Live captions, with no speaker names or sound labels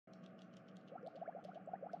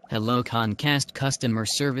Hello Comcast Customer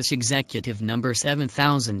Service Executive number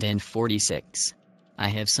 7046. I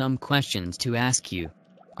have some questions to ask you.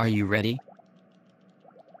 Are you ready?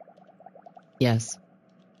 Yes.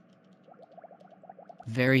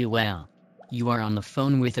 Very well. You are on the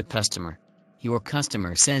phone with a customer. Your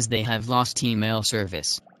customer says they have lost email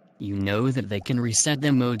service. You know that they can reset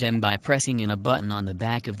the modem by pressing in a button on the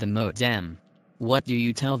back of the modem. What do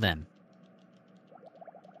you tell them?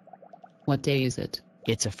 What day is it?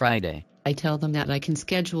 It's a Friday. I tell them that I can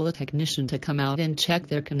schedule a technician to come out and check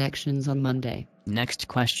their connections on Monday. Next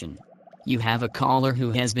question. You have a caller who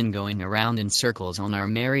has been going around in circles on our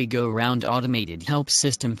merry-go-round automated help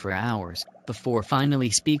system for hours, before finally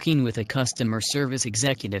speaking with a customer service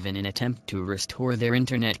executive in an attempt to restore their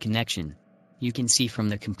internet connection. You can see from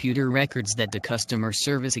the computer records that the customer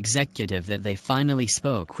service executive that they finally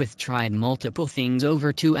spoke with tried multiple things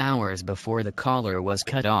over 2 hours before the caller was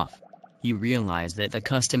cut off. You realize that the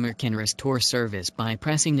customer can restore service by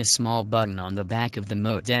pressing a small button on the back of the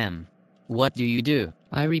modem. What do you do?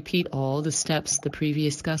 I repeat all the steps the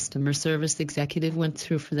previous customer service executive went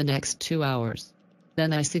through for the next 2 hours.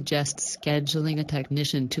 Then I suggest scheduling a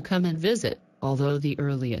technician to come and visit, although the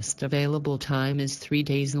earliest available time is 3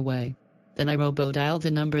 days away. Then I robo-dial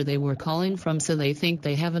the number they were calling from so they think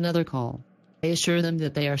they have another call. I assure them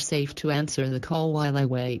that they are safe to answer the call while I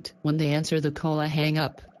wait. When they answer the call, I hang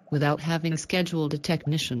up, without having scheduled a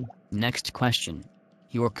technician. Next question.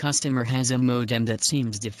 Your customer has a modem that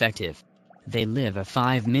seems defective. They live a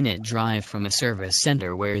 5-minute drive from a service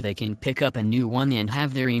center where they can pick up a new one and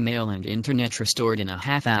have their email and internet restored in a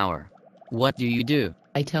half hour. What do you do?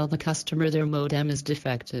 I tell the customer their modem is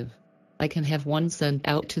defective. I can have one sent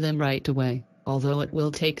out to them right away, although it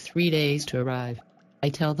will take 3 days to arrive. I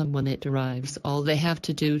tell them when it arrives, all they have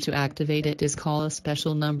to do to activate it is call a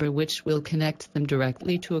special number which will connect them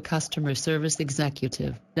directly to a customer service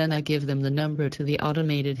executive. Then I give them the number to the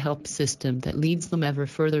automated help system that leads them ever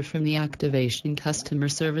further from the activation customer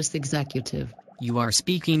service executive. You are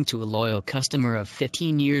speaking to a loyal customer of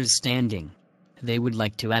 15 years standing. They would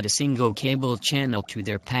like to add a single cable channel to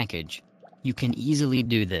their package. You can easily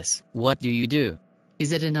do this. What do you do?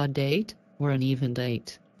 Is it an odd date or an even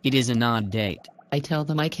date? It is an odd date. I tell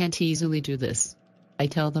them I can't easily do this. I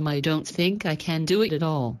tell them I don't think I can do it at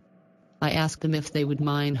all. I ask them if they would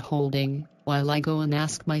mind holding while I go and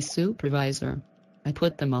ask my supervisor. I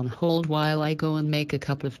put them on hold while I go and make a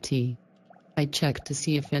cup of tea. I check to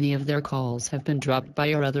see if any of their calls have been dropped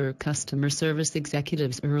by our other customer service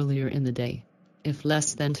executives earlier in the day. If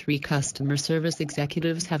less than 3 customer service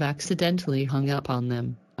executives have accidentally hung up on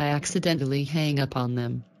them, I accidentally hang up on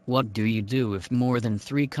them. What do you do if more than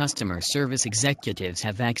 3 customer service executives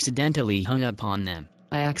have accidentally hung up on them?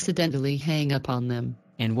 I accidentally hang up on them.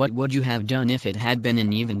 And what would you have done if it had been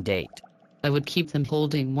an even date? I would keep them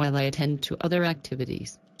holding while I attend to other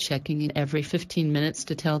activities, checking in every 15 minutes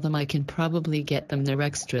to tell them I can probably get them their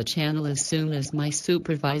extra channel as soon as my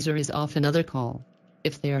supervisor is off another call.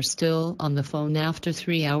 If they are still on the phone after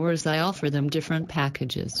 3 hours, I offer them different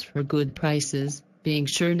packages for good prices, being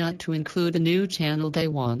sure not to include a new channel they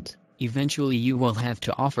want. Eventually you will have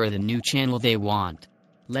to offer the new channel they want.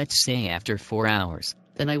 Let's say after 4 hours.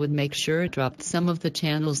 Then I would make sure it dropped some of the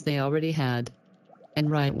channels they already had.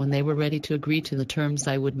 And right when they were ready to agree to the terms,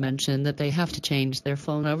 I would mention that they have to change their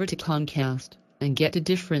phone over to Comcast and get a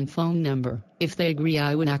different phone number. If they agree,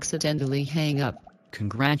 I would accidentally hang up.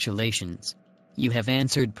 Congratulations. You have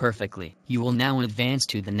answered perfectly. You will now advance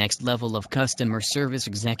to the next level of customer service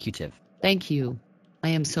executive. Thank you. I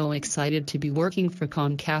am so excited to be working for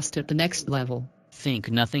Comcast at the next level. Think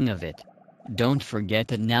nothing of it. Don't forget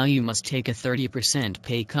that now you must take a 30%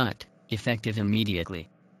 pay cut, effective immediately.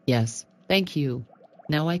 Yes, thank you.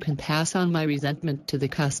 Now I can pass on my resentment to the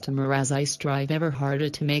customer as I strive ever harder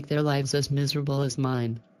to make their lives as miserable as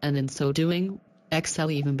mine, and in so doing, excel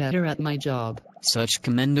even better at my job. Such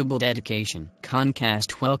commendable dedication.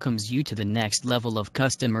 Comcast welcomes you to the next level of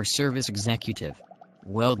customer service executive.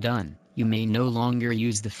 Well done. You may no longer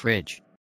use the fridge.